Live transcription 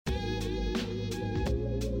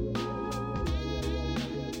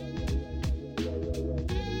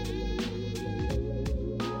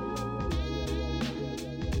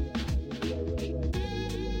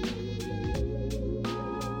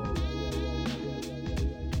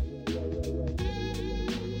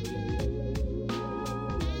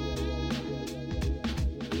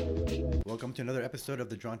to another episode of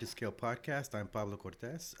the Drawn to Scale podcast. I'm Pablo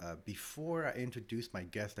Cortez. Before I introduce my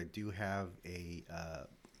guest, I do have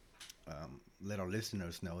let our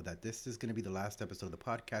listeners know that this is going to be the last episode of the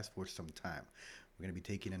podcast for some time. We're going to be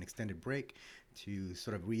taking an extended break to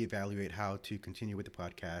sort of reevaluate how to continue with the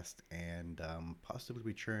podcast and possibly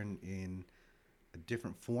return in a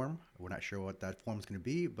different form. We're not sure what that form is going to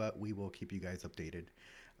be, but we will keep you guys updated.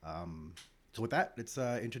 So with that, let's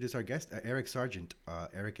introduce our guest, Eric Sargeant.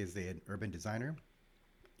 Eric is an urban designer,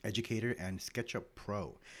 educator, and Sketchup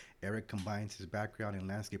pro. Eric combines his background in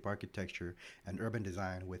landscape architecture and urban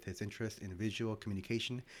design with his interest in visual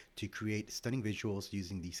communication to create stunning visuals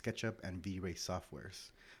using the Sketchup and V-Ray softwares.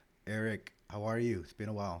 Eric, how are you? It's been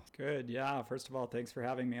a while. Good. Yeah. First of all, thanks for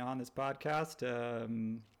having me on this podcast.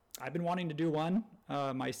 I've been wanting to do one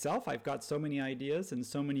myself. I've got so many ideas and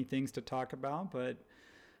so many things to talk about, but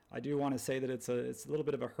I do want to say that it's a little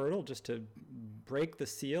bit of a hurdle just to break the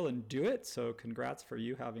seal and do it. So congrats for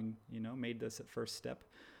you having, made this at first step,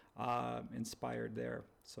 inspired there.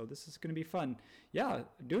 So this is going to be fun. Yeah,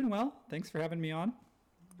 doing well. Thanks for having me on.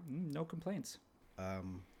 No complaints.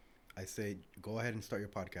 I say, go ahead and start your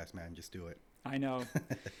podcast, man. Just do it. I know.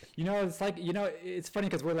 It's like, it's funny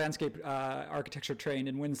because we're landscape architecture trained,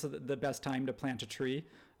 and when's the best time to plant a tree?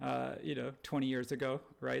 20 years ago,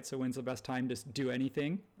 right? So when's the best time to do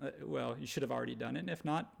anything? Well, you should have already done it. And if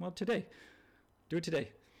not, well, today. Do it today.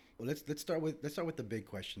 Well, let's start with the big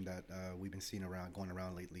question that we've been seeing going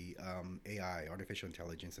around lately. AI, artificial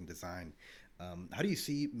intelligence, and design. How do you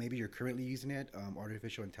see, maybe you're currently using it,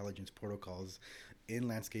 artificial intelligence protocols in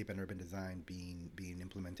landscape and urban design being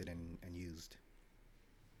implemented and used?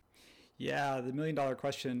 Yeah, the $1 million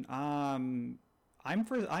question. I'm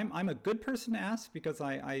a good person to ask because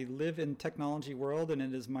I live in technology world, and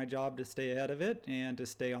it is my job to stay ahead of it and to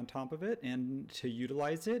stay on top of it and to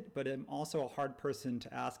utilize it. But I'm also a hard person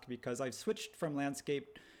to ask because I've switched from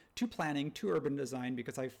landscape to planning to urban design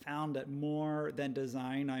because I found that more than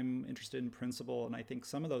design, I'm interested in principle, and I think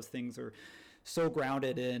some of those things are so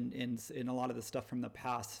grounded in a lot of the stuff from the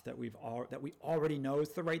past that we already know is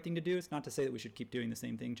the right thing to do. It's not to say that we should keep doing the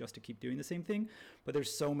same thing just to keep doing the same thing, but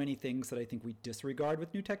there's so many things that I think we disregard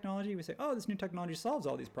with new technology. We say, oh, this new technology solves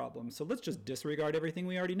all these problems, so let's just disregard everything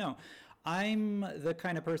we already know. I'm the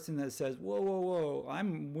kind of person that says, whoa,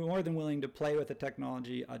 I'm more than willing to play with a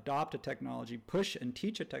technology, adopt a technology, push and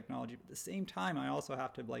teach a technology. But at the same time, I also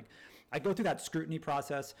have to I go through that scrutiny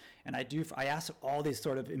process, and I ask all these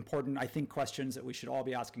sort of important, I think, questions that we should all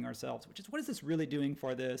be asking ourselves, which is, what is this really doing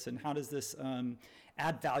for this? And how does this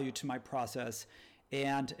add value to my process?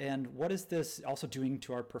 And what is this also doing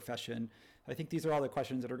to our profession? I think these are all the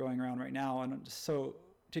questions that are going around right now. And so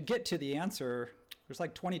to get to the answer, there's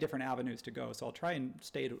like 20 different avenues to go. So I'll try and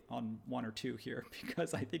stay on one or two here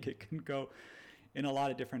because I think it can go in a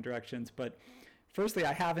lot of different directions. But firstly,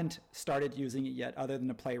 I haven't started using it yet other than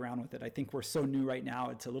to play around with it. I think we're so new right now,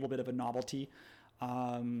 it's a little bit of a novelty.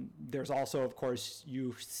 There's also, of course,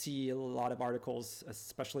 you see a lot of articles,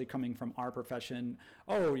 especially coming from our profession.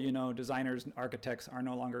 Oh, designers and architects are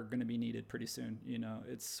no longer going to be needed pretty soon.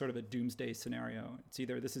 It's sort of a doomsday scenario.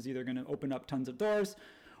 This is either going to open up tons of doors,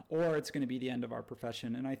 or it's going to be the end of our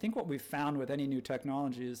profession. And I think what we've found with any new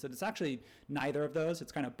technology is that it's actually neither of those.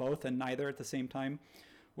 It's kind of both and neither at the same time.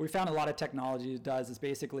 What we found a lot of technology does is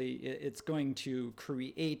basically it's going to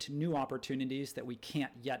create new opportunities that we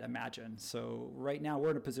can't yet imagine. So right now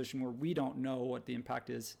we're in a position where we don't know what the impact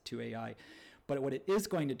is to AI. But what it is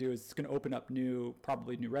going to do is it's going to open up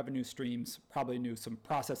probably new revenue streams, probably some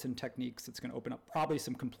processing techniques. It's going to open up probably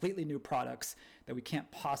some completely new products that we can't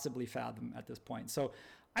possibly fathom at this point. So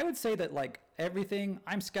I would say that everything,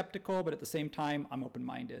 I'm skeptical, but at the same time, I'm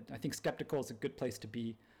open-minded. I think skeptical is a good place to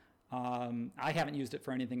be. I haven't used it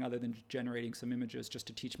for anything other than generating some images just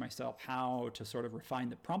to teach myself how to sort of refine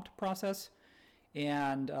the prompt process.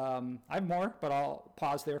 And I have more, but I'll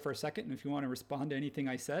pause there for a second. And if you want to respond to anything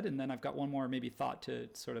I said, and then I've got one more maybe thought to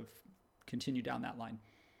sort of continue down that line.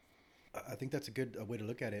 I think that's a good way to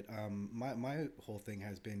look at it. My whole thing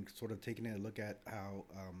has been sort of taking a look at how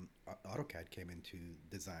AutoCAD came into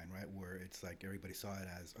design, right? Where it's like everybody saw it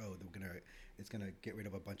as, oh, it's gonna get rid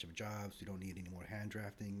of a bunch of jobs. You don't need any more hand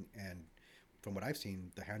drafting. And from what I've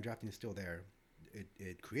seen, the hand drafting is still there.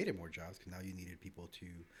 It created more jobs because now you needed people to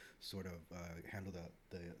sort of handle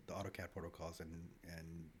the AutoCAD protocols and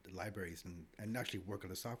the libraries and actually work on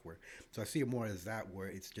the software. So I see it more as that, where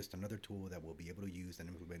it's just another tool that we'll be able to use and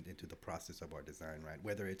implement into the process of our design, right?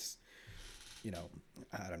 Whether it's,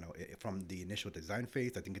 I don't know, from the initial design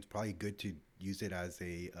phase, I think it's probably good to use it as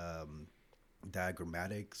a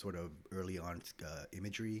diagrammatic sort of early on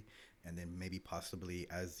imagery, and then maybe possibly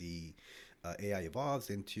as the AI evolves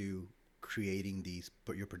into creating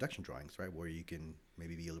your production drawings, right? Where you can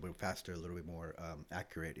maybe be a little bit faster, a little bit more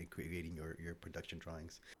accurate in creating your production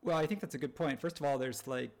drawings. Well, I think that's a good point. First of all, there's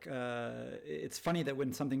like, it's funny that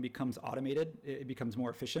when something becomes automated, it becomes more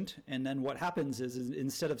efficient. And then what happens is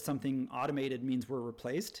instead of something automated means we're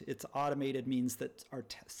replaced, it's automated means that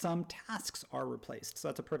some tasks are replaced. So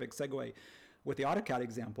that's a perfect segue with the AutoCAD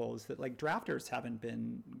example, is that like drafters haven't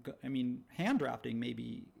been, I mean, hand drafting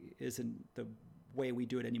maybe isn't the way we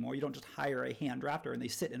do it anymore. You don't just hire a hand drafter and they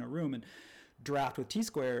sit in a room and draft with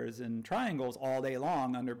T-squares and triangles all day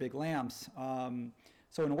long under big lamps.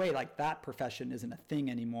 So in a way, like that profession isn't a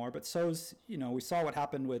thing anymore. But so's, we saw what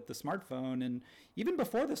happened with the smartphone. And even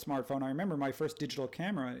before the smartphone, I remember my first digital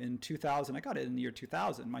camera in 2000. I got it in the year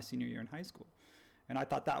 2000, my senior year in high school. And I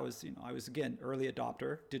thought that was, I was, again, early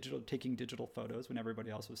adopter, taking digital photos when everybody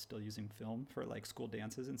else was still using film for like school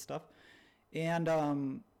dances and stuff.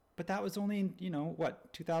 And, but that was only,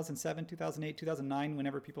 2007, 2008, 2009,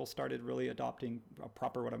 whenever people started really adopting a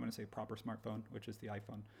proper smartphone, which is the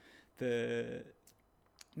iPhone.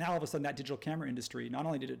 Now all of a sudden that digital camera industry, not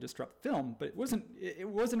only did it disrupt film, but it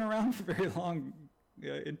wasn't around for very long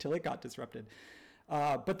until it got disrupted.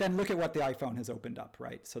 But then look at what the iPhone has opened up,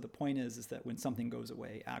 right? So the point is that when something goes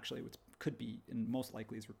away, actually it could be, and most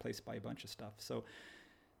likely is replaced by a bunch of stuff. So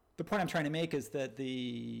the point I'm trying to make is that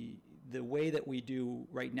the way that we do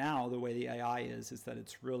right now, the way the AI is that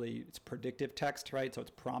it's predictive text, right? So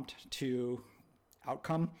it's prompt to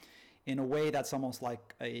outcome in a way that's almost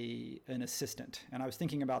like an assistant. And I was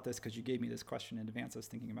thinking about this because you gave me this question in advance. I was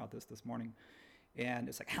thinking about this morning. And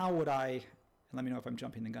it's like, how would I, and let me know if I'm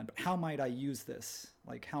jumping the gun, but how might I use this?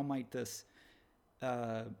 Like, how might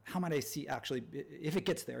I see actually, if it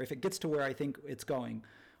gets there, if it gets to where I think it's going,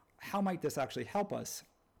 how might this actually help us?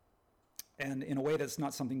 And in a way that's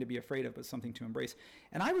not something to be afraid of, but something to embrace.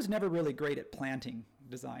 And I was never really great at planting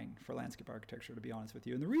design for landscape architecture, to be honest with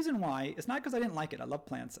you. And the reason why is not because I didn't like it. I love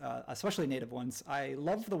plants, especially native ones. I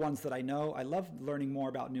love the ones that I know. I love learning more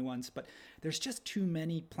about new ones, but there's just too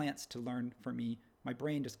many plants to learn for me. My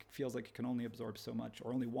brain just feels like it can only absorb so much,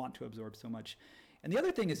 or only want to absorb so much. And the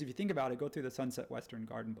other thing is, if you think about it, go through the Sunset Western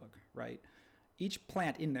Garden book, right? Each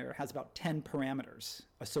plant in there has about 10 parameters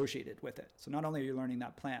associated with it. So not only are you learning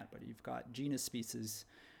that plant, but you've got genus, species,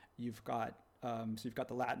 you've got the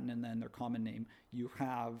Latin and then their common name. You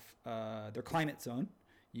have their climate zone.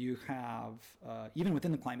 You have, even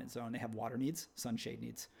within the climate zone, they have water needs, sunshade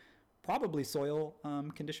needs, probably soil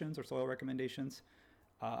conditions or soil recommendations.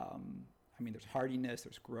 There's hardiness,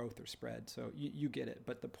 there's growth, there's spread. So you get it.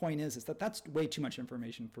 But the point is that that's way too much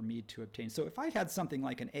information for me to obtain. So if I had something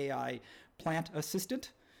like an AI plant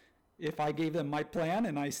assistant, if I gave them my plan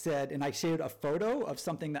and I shared a photo of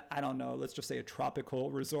something that, I don't know, let's just say a tropical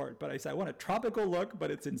resort, but I said, I want a tropical look, but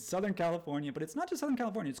it's in Southern California, but it's not just Southern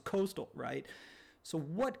California, it's coastal, right? So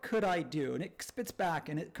what could I do? And it spits back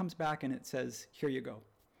and it comes back and it says, here you go.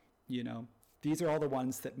 These are all the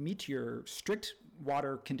ones that meet your strict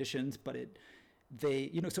water conditions, but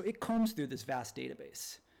so it combs through this vast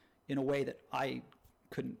database in a way that I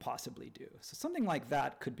couldn't possibly do. So something like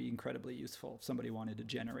that could be incredibly useful if somebody wanted to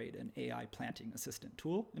generate an AI planting assistant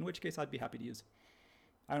tool, in which case I'd be happy to use.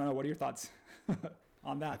 I don't know. What are your thoughts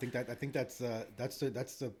on that? I think that's a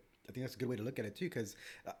good way to look at it too, because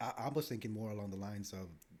I was thinking more along the lines of,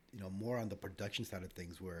 more on the production side of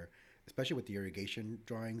things, where especially with the irrigation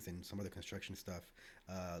drawings and some of the construction stuff,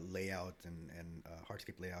 layout and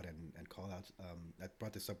hardscape layout and call outs. I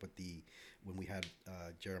brought this up when we had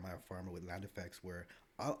Jeremiah Farmer with Land Effects, where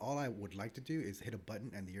all I would like to do is hit a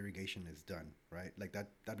button and the irrigation is done, right? Like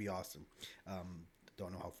that'd be awesome.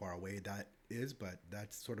 Don't know how far away that is, but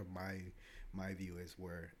that's sort of my view, is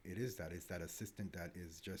where it's that assistant that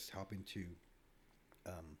is just helping to,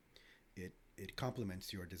 it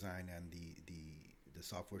complements your design and the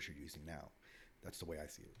software you're using now. That's the way I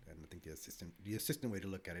see it. And I think the assistant way to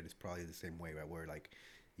look at it is probably the same way, right? Where like,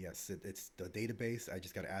 yes, it's the database. I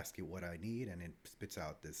just got to ask it what I need, and it spits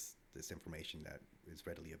out this information that is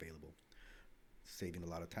readily available, saving a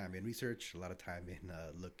lot of time in research, a lot of time in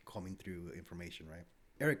combing through information, right?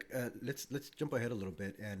 Eric, let's jump ahead a little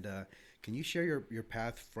bit, and can you share your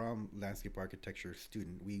path from landscape architecture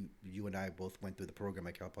student? You and I both went through the program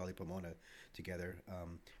at Cal Poly Pomona together,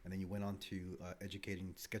 and then you went on to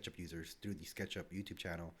educating SketchUp users through the SketchUp YouTube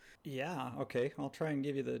channel. Yeah, okay. I'll try and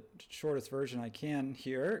give you the shortest version I can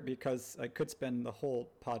here, because I could spend the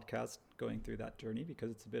whole podcast going through that journey,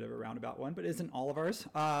 because it's a bit of a roundabout one, but isn't all of ours.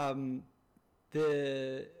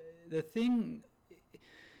 The thing...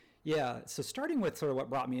 Yeah, so starting with sort of what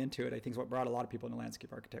brought me into it, I think is what brought a lot of people into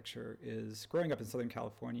landscape architecture, is growing up in Southern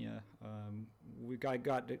California. we got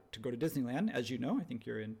to go to Disneyland, as you know. I think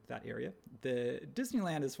you're in that area. The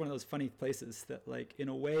Disneyland is one of those funny places that, like, in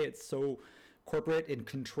a way, it's so corporate and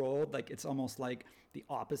controlled. Like, it's almost like the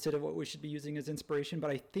opposite of what we should be using as inspiration.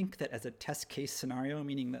 But I think that as a test case scenario,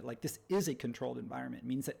 meaning that like this is a controlled environment,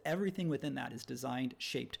 means that everything within that is designed,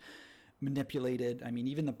 shaped, manipulated. I mean,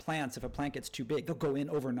 even the plants, if a plant gets too big, they'll go in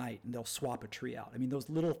overnight and they'll swap a tree out. I mean, those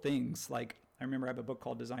little things, like I remember I have a book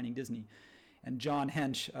called Designing Disney, and John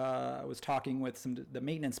Hench was talking with the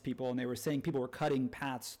maintenance people, and they were saying people were cutting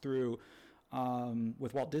paths through,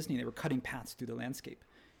 with Walt Disney, they were cutting paths through the landscape.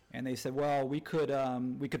 And they said, well, we could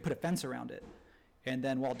put a fence around it. And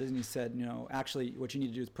then Walt Disney said, actually, what you need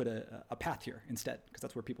to do is put a path here instead, because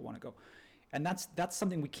that's where people want to go. And that's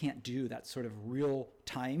something we can't do, that sort of real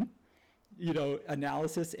time,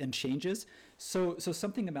 analysis and changes. So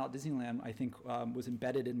something about Disneyland, I think, was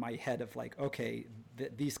embedded in my head of like, okay,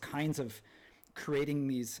 these kinds of creating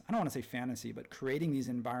these, I don't want to say fantasy, but creating these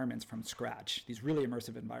environments from scratch, these really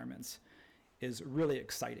immersive environments, is really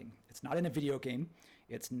exciting. It's not in a video game.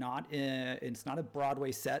 It's not a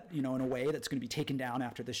Broadway set, in a way that's going to be taken down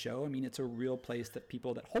after the show. I mean, it's a real place that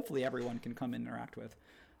hopefully everyone can come and interact with.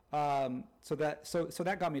 So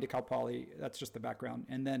that got me to Cal Poly. That's just the background.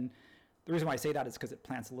 And then the reason why I say that is because it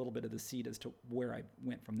plants a little bit of the seed as to where I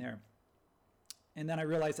went from there. And then I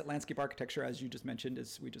realized that landscape architecture, as you just mentioned,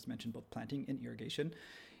 we just mentioned both planting and irrigation,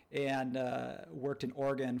 and worked in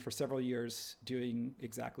Oregon for several years doing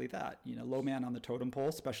exactly that. Low man on the totem pole,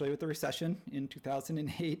 especially with the recession in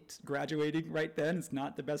 2008, graduating right then is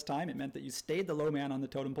not the best time. It meant that you stayed the low man on the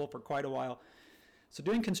totem pole for quite a while. So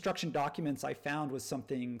doing construction documents, I found, was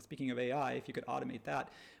something, speaking of AI, if you could automate that,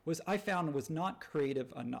 was not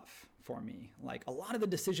creative enough for me. Like, a lot of the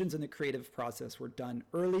decisions in the creative process were done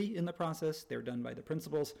early in the process. They were done by the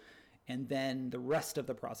principals. And then the rest of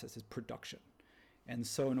the process is production. And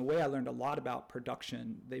so in a way, I learned a lot about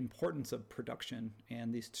production, the importance of production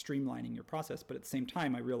and these streamlining your process. But at the same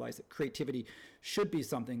time, I realized that creativity should be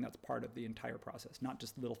something that's part of the entire process, not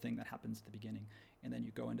just a little thing that happens at the beginning. And then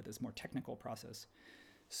you go into this more technical process.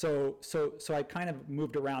 So I kind of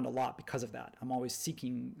moved around a lot because of that. I'm always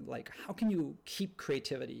seeking, like, how can you keep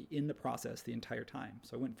creativity in the process the entire time?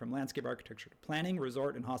 So I went from landscape architecture to planning,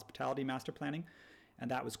 resort and hospitality master planning. And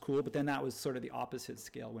that was cool. But then that was sort of the opposite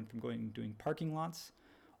scale. Went from doing parking lots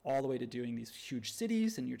all the way to doing these huge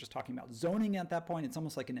cities. And you're just talking about zoning at that point. It's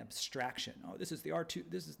almost like an abstraction. Oh, this is the R2.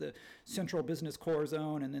 This is the central business core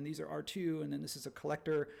zone. And then these are R2. And then this is a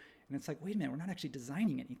collector. And it's like, wait a minute, we're not actually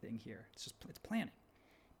designing anything here. It's planning.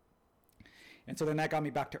 And so then that got me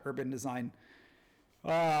back to urban design.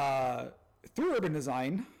 Through urban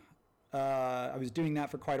design, I was doing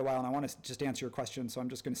that for quite a while, and I want to just answer your question, so I'm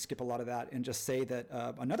just going to skip a lot of that and just say that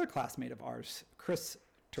another classmate of ours,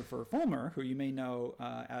 Christopher Fulmer, who you may know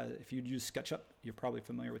if you use Sketchup, you're probably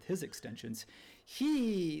familiar with his extensions.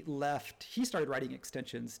 He started writing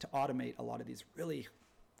extensions to automate a lot of these really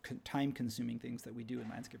time-consuming things that we do in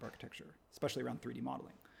landscape architecture, especially around 3D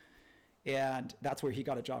modeling. And that's where he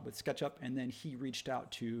got a job with SketchUp. And then he reached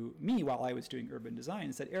out to me while I was doing urban design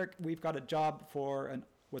and said, Eric, we've got a job for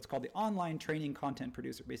what's called the online training content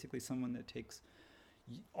producer, basically someone that takes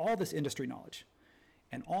all this industry knowledge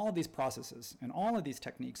and all of these processes and all of these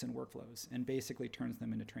techniques and workflows and basically turns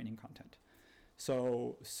them into training content.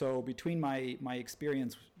 So between my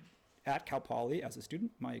experience at Cal Poly as a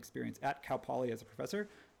student, my experience at Cal Poly as a professor,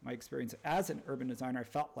 my experience as an urban designer, I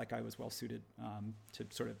felt like I was well suited to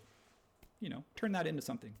sort of turn that into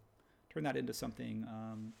something,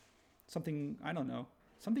 I don't know,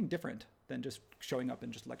 something different than just showing up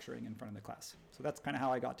and just lecturing in front of the class. So that's kind of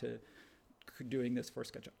how I got to doing this for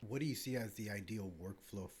SketchUp. What do you see as the ideal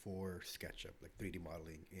workflow for SketchUp, like 3D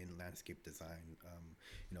modeling in landscape design?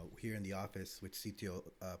 Here in the office with CTO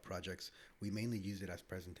projects, we mainly use it as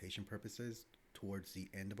presentation purposes towards the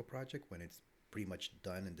end of a project when it's pretty much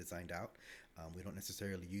done and designed out. We don't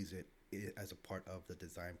necessarily use it as a part of the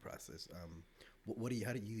design process.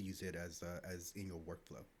 How do you use it as in your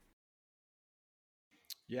workflow?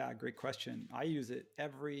 Yeah, great question. I use it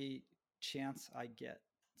every chance I get.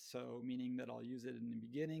 So meaning that I'll use it in the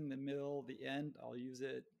beginning, the middle, the end. I'll use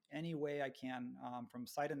it any way I can, from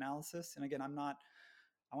site analysis. And again, I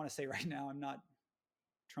want to say right now, I'm not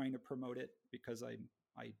trying to promote it because I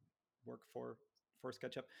work for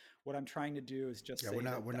SketchUp. What I'm trying to do is just say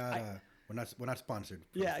we're not sponsored.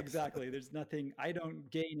 Yeah, exactly. There's nothing. I don't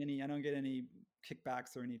get any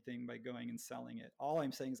kickbacks or anything by going and selling it. All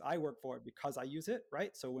I'm saying is I work for it because I use it,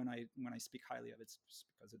 right? So when I speak highly of it, it's just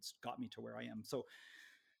because it's got me to where I am. So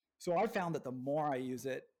So I found that the more I use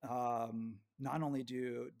it, not only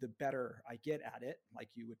do the better I get at it, like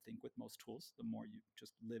you would think with most tools, the more you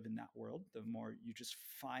just live in that world, the more you just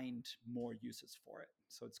find more uses for it.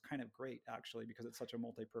 So it's kind of great actually because it's such a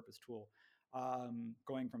multi-purpose tool.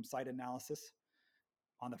 Going from site analysis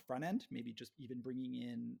on the front end, maybe just even bringing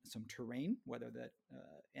in some terrain, whether that,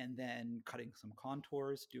 and then cutting some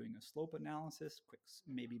contours, doing a slope analysis, quick,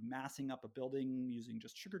 maybe massing up a building using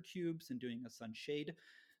just sugar cubes and doing a sunshade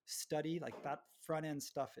study. Like that front end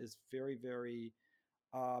stuff is very, very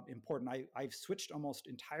important. I've switched almost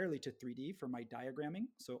entirely to 3D for my diagramming.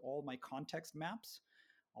 So all my context maps,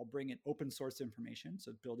 I'll bring in open source information,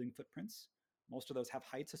 so building footprints. Most of those have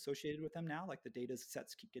heights associated with them now. Like the data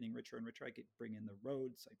sets keep getting richer and richer. Bring in the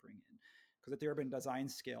roads. I bring in, because at the urban design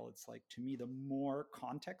scale, it's like to me, the more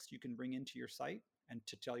context you can bring into your site and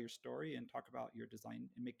to tell your story and talk about your design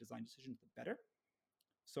and make design decisions, the better.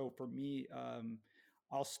 So for me,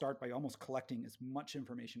 I'll start by almost collecting as much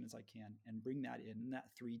information as I can and bring that in. And that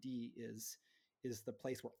 3D is the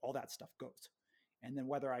place where all that stuff goes. And then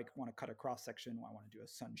whether I want to cut a cross section, I want to do a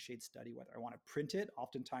sunshade study, whether I want to print it,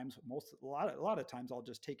 oftentimes, a lot of times, I'll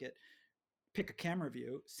just take it, pick a camera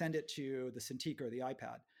view, send it to the Cintiq or the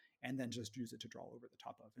iPad, and then just use it to draw over the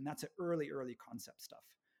top of. And that's an early concept stuff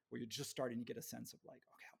where you're just starting to get a sense of like,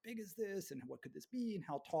 okay, how big is this, and what could this be, and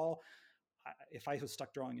how tall. If I was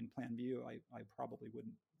stuck drawing in plan view, I probably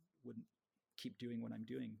wouldn't keep doing what I'm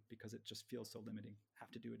doing because it just feels so limiting.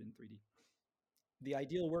 Have to do it in 3D. The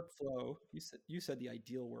ideal workflow, you said the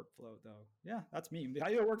ideal workflow though. Yeah, that's me. The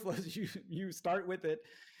ideal workflow is you start with it,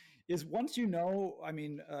 is once you know, I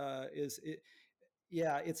mean, is it,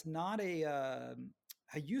 yeah, it's not a.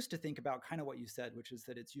 I used to think about kind of what you said, which is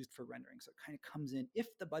that it's used for rendering. So it kind of comes in, if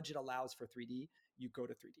the budget allows for 3D, you go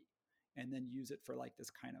to 3D and then use it for like this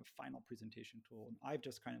kind of final presentation tool. And I've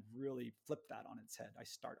just kind of really flipped that on its head. I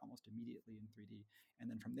start almost immediately in 3D. And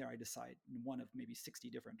then from there, I decide in one of maybe 60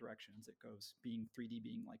 different directions it goes, being 3D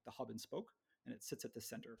being like the hub and spoke. And it sits at the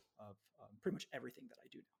center of pretty much everything that I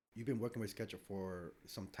do now. You've been working with SketchUp for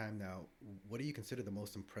some time now. What do you consider the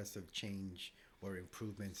most impressive change or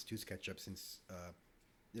improvements to SketchUp since,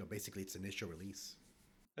 basically its initial release?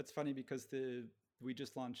 That's funny because we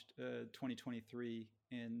just launched 2023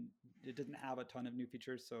 and it didn't have a ton of new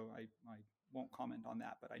features, so I won't comment on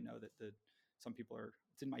that. But I know that some people are,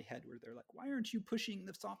 it's in my head where they're like, why aren't you pushing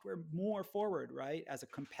the software more forward, right? As a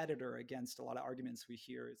competitor against a lot of arguments we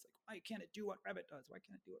hear, it's like, why can't it do what Revit does? Why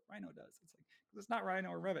can't it do what Rhino does? It's like, because it's not Rhino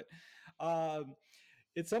or Revit. Um,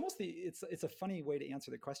 it's almost it's a funny way to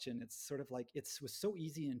answer the question. It's sort of like it was so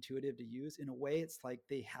easy and intuitive to use. In a way, it's like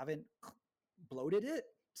they haven't bloated it,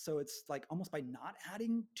 so it's like almost by not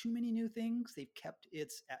adding too many new things, they've kept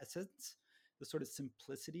its essence, the sort of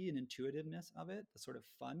simplicity and intuitiveness of it, the sort of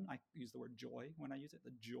fun. I use the word joy when I use it.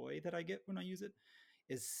 The joy that I get when I use it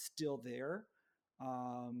is still there.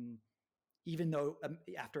 Um, Even though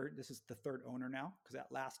after this is the third owner now, because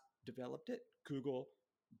at last developed it, Google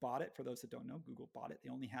bought it. For those that don't know, Google bought it. They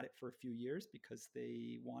only had it for a few years because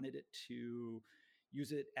they wanted it to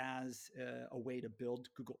use it as a way to build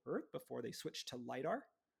Google Earth before they switched to LiDAR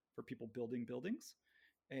for people building buildings.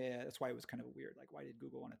 And that's why it was kind of weird. Like, why did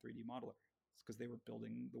Google want a 3D modeler? It's because they were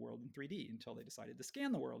building the world in 3D until they decided to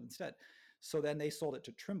scan the world instead. So then they sold it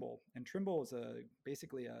to Trimble, and Trimble is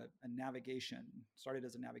basically a navigation, started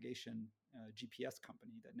as a navigation GPS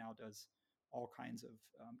company that now does all kinds of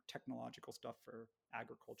technological stuff for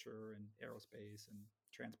agriculture and aerospace and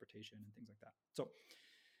transportation and things like that.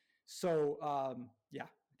 So yeah,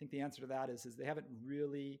 I think the answer to that is they haven't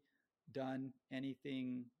really done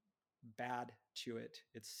anything bad to it.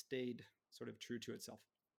 It's stayed sort of true to itself.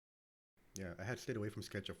 Yeah, I had stayed away from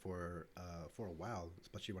SketchUp for a while,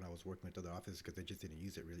 especially when I was working with other offices because they just didn't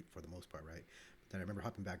use it really for the most part, right? But then I remember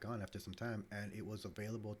hopping back on after some time, and it was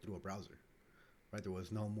available through a browser, right? There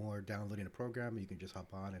was no more downloading a program. You can just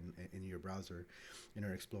hop on and in your browser,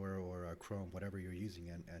 Internet Explorer or Chrome, whatever you're using,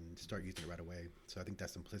 and start using it right away. So I think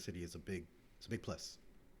that simplicity is a big plus,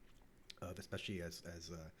 especially as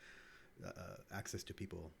access to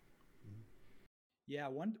people. Yeah,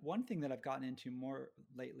 one thing that I've gotten into more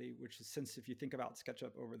lately, which is, since if you think about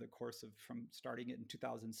SketchUp over the course of from starting it in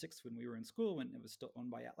 2006 when we were in school, when it was still owned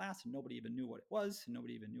by Atlas and nobody even knew what it was and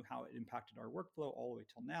nobody even knew how it impacted our workflow, all the way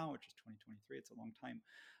till now, which is 2023. It's a long time.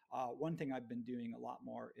 One thing I've been doing a lot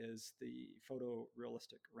more is the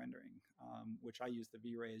photorealistic rendering, which I use the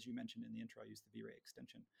V-Ray, as you mentioned in the intro. I use the V-Ray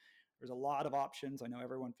extension. There's a lot of options. I know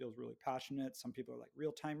everyone feels really passionate. Some people are like,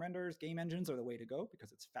 real-time renders, game engines are the way to go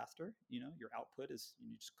because it's faster. You know, your output is,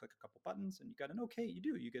 you just click a couple buttons and you got an okay. You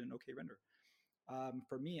get an okay render.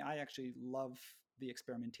 For me, I actually love the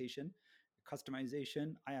experimentation.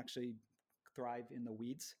 Customization, I actually thrive in the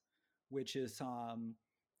weeds, which is um,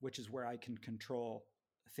 which is where I can control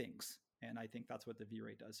things. And I think that's what the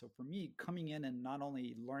V-Ray does. So for me, coming in and not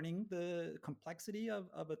only learning the complexity of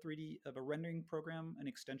a 3D of a rendering program, an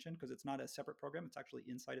extension, because it's not a separate program, it's actually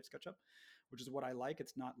inside of SketchUp, which is what I like.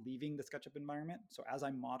 It's not leaving the SketchUp environment. So as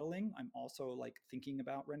I'm modeling, I'm also like thinking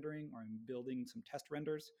about rendering, or I'm building some test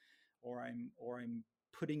renders, or I'm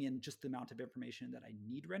putting in just the amount of information that I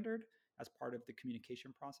need rendered as part of the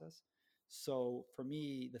communication process. So for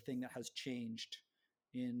me, the thing that has changed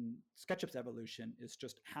in SketchUp's evolution is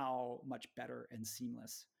just how much better and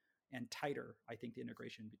seamless and tighter I think the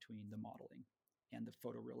integration between the modeling and the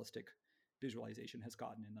photorealistic visualization has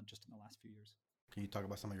gotten in just in the last few years. Can you talk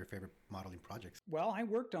about some of your favorite modeling projects? Well, I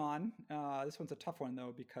worked on this one's a tough one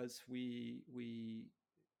though, because we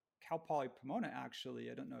Cal Poly Pomona,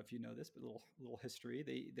 actually, I don't know if you know this, but little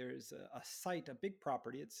history. There's a site, a big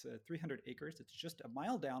property. It's 300 acres. It's just a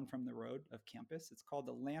mile down from the road of campus. It's called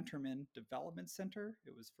the Lanterman Development Center.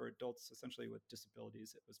 It was for adults essentially with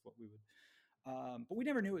disabilities. It was what we would but we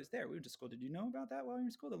never knew it was there. We went to school. Did you know about that while you were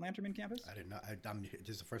in school, the Lanterman campus? I did not. I'm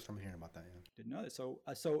this is the first time I'm hearing about that. Yeah. Didn't know this. So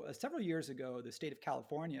several years ago, the state of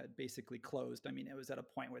California basically closed. I mean, it was at a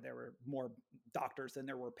point where there were more doctors than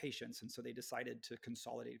there were patients, and so they decided to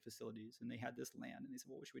consolidate facilities. And they had this land, and they said,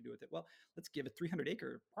 "Well, what should we do with it?" Well, let's give a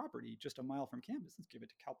 300-acre property just a mile from campus. Let's give it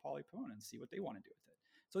to Cal Poly Pomona and see what they want to do with it.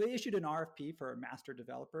 So they issued an RFP for a master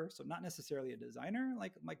developer. So not necessarily a designer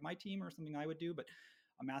like my team or something I would do, but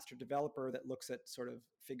a master developer that looks at sort of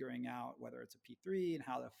figuring out whether it's a P3 and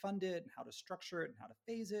how to fund it and how to structure it and how to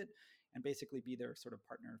phase it, and basically be their sort of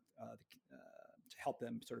partner to help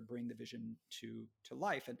them sort of bring the vision to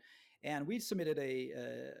life. And we submitted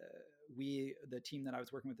the team that I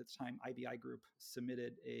was working with at the time, IBI Group,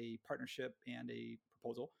 submitted a partnership and a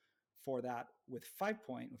proposal for that with 5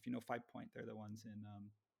 Point. If you know 5 Point, they're the ones in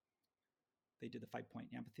they did the 5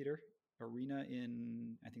 Point Amphitheater Arena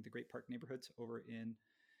in, I think, the Great Park neighborhoods over in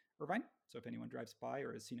Irvine. So if anyone drives by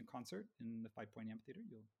or has seen a concert in the 5 Point Amphitheater,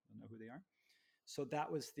 you'll know who they are. So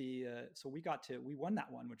that was so we won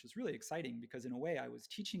that one, which was really exciting because in a way I was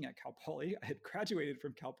teaching at Cal Poly. I had graduated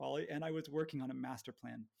from Cal Poly and I was working on a master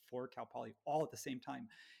plan for Cal Poly all at the same time.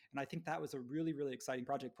 And I think that was a really, really exciting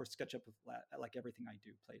project. For SketchUp, like everything I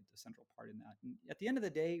do, played the central part in that. And at the end of the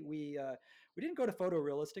day, we didn't go to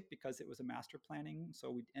photorealistic because it was a master planning.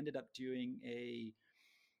 So we ended up doing a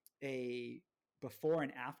before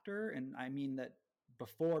and after. And I mean that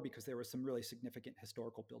before because there were some really significant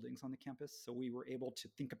historical buildings on the campus. So we were able to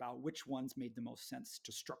think about which ones made the most sense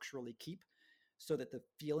to structurally keep so that the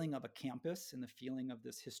feeling of a campus and the feeling of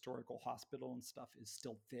this historical hospital and stuff is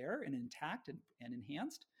still there and intact and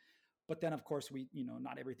enhanced. But then, of course,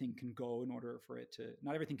 not everything can go in order for it to,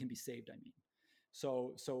 not everything can be saved, I mean.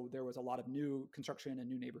 So there was a lot of new construction and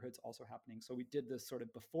new neighborhoods also happening. So we did this sort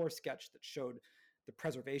of before sketch that showed the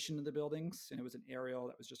preservation of the buildings, and it was an aerial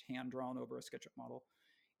that was just hand drawn over a SketchUp model.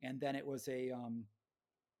 And then it was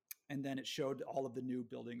and then it showed all of the new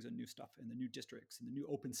buildings and new stuff and the new districts and the new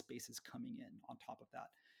open spaces coming in on top of that.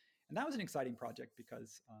 And that was an exciting project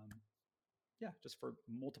because, just for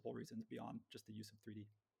multiple reasons beyond just the use of 3D.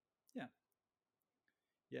 Yeah.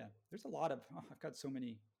 Yeah. There's a lot of, I've got so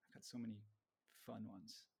many fun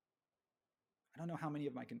ones. I don't know how many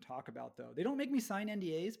of them I can talk about though. They don't make me sign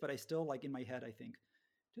NDAs, but I still, like, in my head, I think,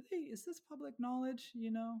 is this public knowledge,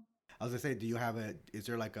 I was gonna say, is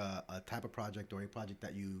there like a type of project or a project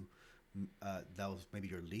that that was maybe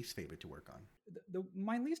your least favorite to work on?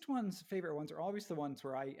 My favorite ones are always the ones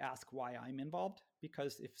where I ask why I'm involved,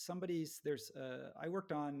 because if I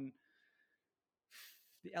worked on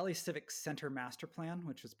the LA Civic Center master plan,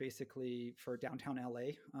 which was basically for downtown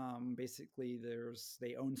LA. Basically,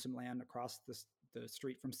 they own some land across the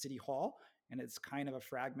street from City Hall, and it's kind of a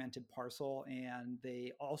fragmented parcel. And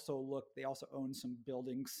they also own some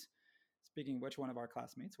buildings. Speaking of which, one of our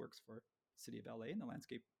classmates works for City of LA in the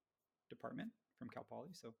landscape department from Cal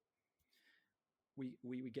Poly, so we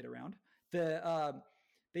get around.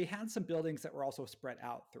 They had some buildings that were also spread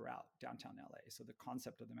out throughout downtown LA. So the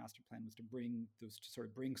concept of the master plan was to bring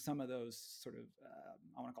some of those sort of,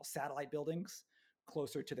 I want to call satellite buildings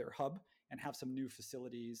closer to their hub and have some new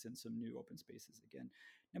facilities and some new open spaces again.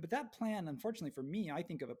 Now, but that plan, unfortunately for me, I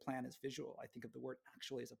think of a plan as visual. I think of the word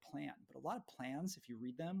actually as a plan. But a lot of plans, if you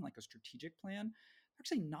read them, like a strategic plan, they're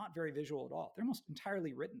actually not very visual at all. They're almost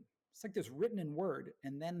entirely written. It's like there's written in Word,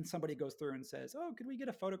 and then somebody goes through and says, oh, could we get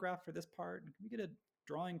a photograph for this part? Can we get a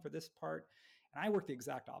drawing for this part? And I work the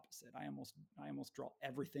exact opposite. I almost draw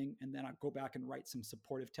everything, and then I go back and write some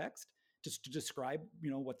supportive text just to describe,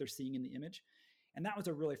 what they're seeing in the image. And that was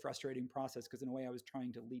a really frustrating process because in a way I was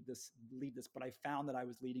trying to lead this, but I found that I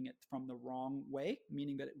was leading it from the wrong way,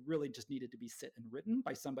 meaning that it really just needed to be sit and written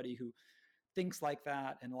by somebody who thinks like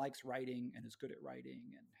that and likes writing and is good at writing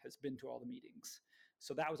and has been to all the meetings.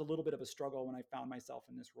 So that was a little bit of a struggle when I found myself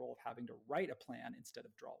in this role of having to write a plan instead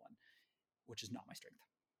of draw one, which is not my strength.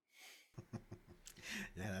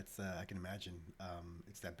 Yeah, that's I can imagine.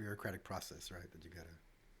 It's that bureaucratic process, right, that you gotta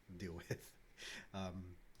deal with. Um,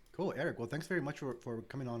 cool, Eric. Well, thanks very much for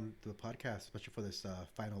coming on to the podcast, especially for this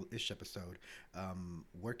final ish episode.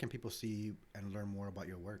 Where can people see and learn more about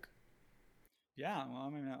your work? Yeah, well,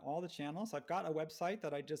 I'm in all the channels. I've got a website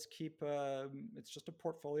that I just keep. It's just a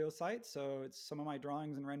portfolio site, so it's some of my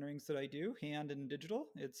drawings and renderings that I do, hand and digital.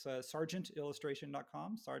 It's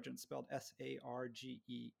sargeantillustration.com. Sargeant spelled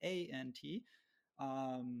Sargeant.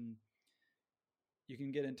 Um, you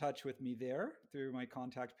can get in touch with me there through my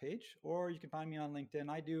contact page, or you can find me on LinkedIn.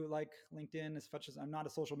 I do like LinkedIn as much as I'm not a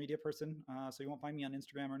social media person, so you won't find me on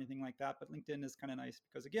Instagram or anything like that. But LinkedIn is kind of nice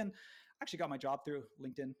because, again, I actually got my job through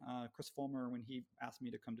LinkedIn. Chris Fulmer, when he asked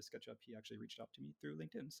me to come to SketchUp, he actually reached out to me through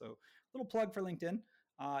LinkedIn. So, little plug for LinkedIn.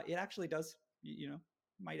 It actually does,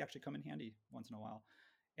 might actually come in handy once in a while.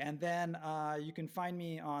 And then you can find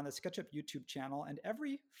me on the SketchUp YouTube channel. And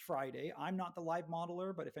every Friday, I'm not the live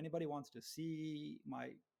modeler, but if anybody wants to see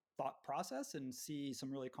my thought process and see some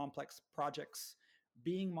really complex projects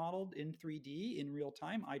being modeled in 3D in real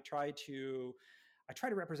time, I try to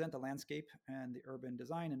represent the landscape and the urban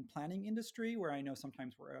design and planning industry, where I know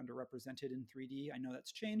sometimes we're underrepresented in 3D. I know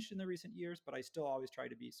that's changed in the recent years, but I still always try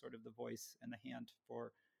to be sort of the voice and the hand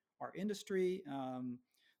for our industry.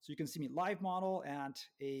 So you can see me live model at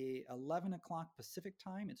 11 o'clock Pacific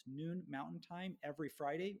time. It's noon Mountain time every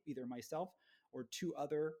Friday. Either myself or two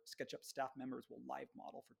other SketchUp staff members will live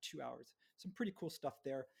model for 2 hours. Some pretty cool stuff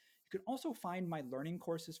there. You can also find my learning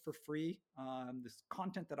courses for free. This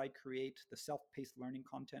content that I create, the self-paced learning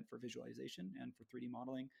content for visualization and for 3D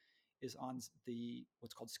modeling, is on the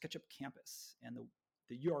what's called SketchUp Campus. And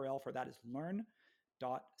the URL for that is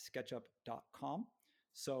learn.sketchup.com.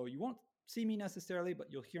 So you won't see me necessarily, but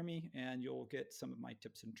you'll hear me and you'll get some of my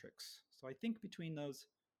tips and tricks. So I think between those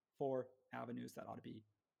 4 avenues, that ought to be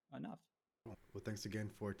enough. Well, thanks again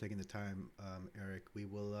for taking the time, Eric.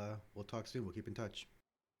 We'll talk soon. We'll keep in touch.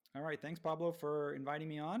 All right. Thanks, Pablo, for inviting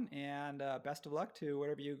me on. And best of luck to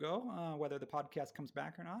wherever you go, whether the podcast comes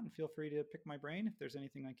back or not. And feel free to pick my brain if there's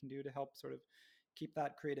anything I can do to help sort of keep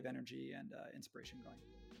that creative energy and inspiration going.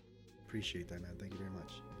 Appreciate that, man. Thank you very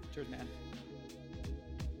much. Cheers, man.